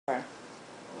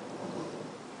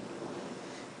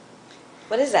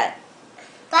What is that?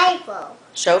 Rifle.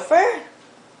 Shofar?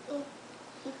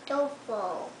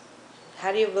 Rifle.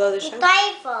 How do you blow the shofar?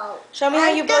 Rifle. Show me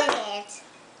how you blow. It.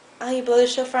 Oh, you blow the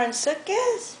shofar on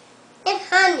Sukkot? And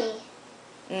honey.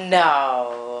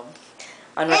 No.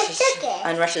 On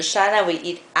Rosh Hashanah, we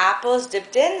eat apples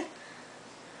dipped in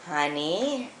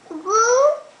honey.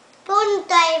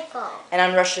 And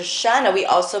on Rosh Hashanah, we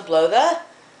also blow the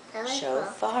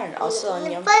shofar. And also on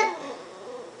Yom Kippur.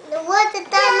 What's the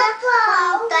time?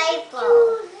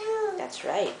 That's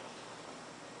right.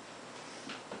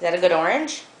 Is that a good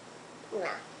orange? No.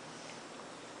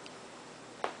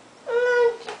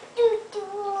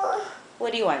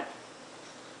 What do you want?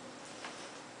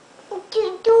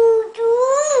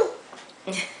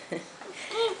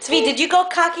 Tzvi, did you go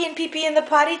kaki and pee-pee in the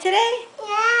potty today?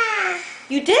 Yeah.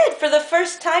 You did. For the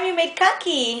first time, you made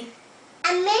kaki.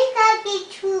 I made kaki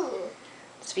too.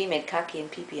 Tzvi made kaki and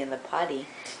pee-pee in the potty.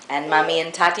 And Mommy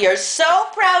and Tati are so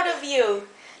proud of you.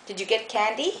 Did you get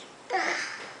candy?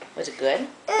 Was it good?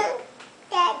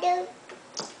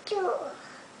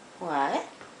 What?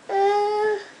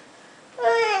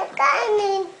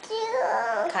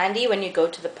 Candy when you go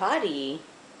to the potty.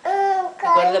 You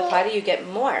go to the potty, you get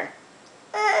more.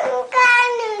 Do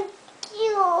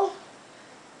you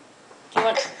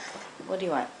want? What do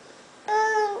you want?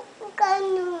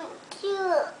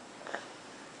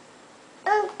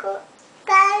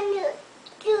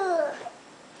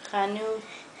 Chanu.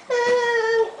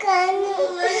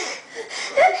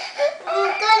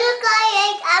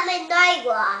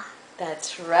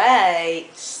 That's right.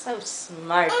 So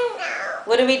smart.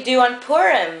 What do we do on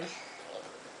Purim?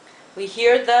 We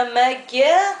hear the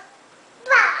Megillah.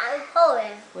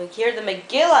 We hear the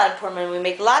Megillah on Purim, and we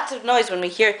make lots of noise when we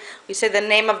say the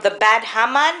name of the bad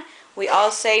Haman. We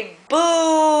all say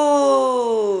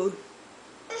boo.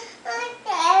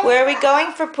 Where are we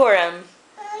going for Purim?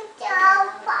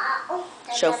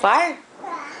 Shofar?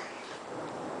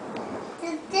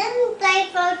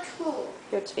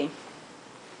 Here, Tzvi.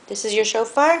 This is your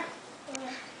shofar?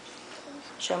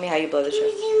 Show me how you blow the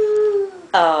shofar.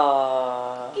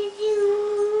 Oh.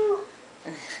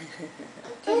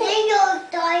 Today you're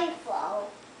joyful.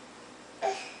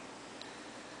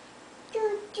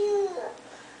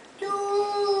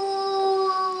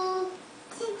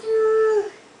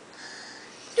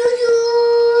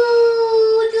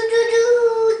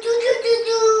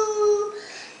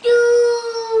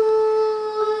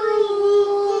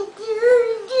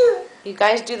 You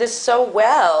guys do this so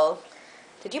well.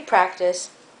 Did you practice?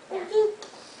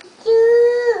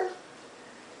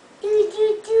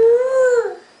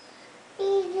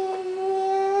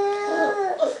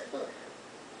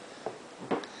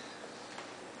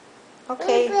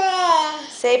 Okay.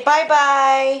 Say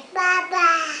bye-bye.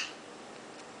 Bye-bye.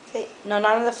 Say, no,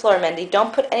 not on the floor, Mendy.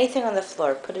 Don't put anything on the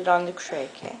floor. Put it on the tray,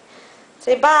 okay?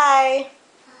 Say bye.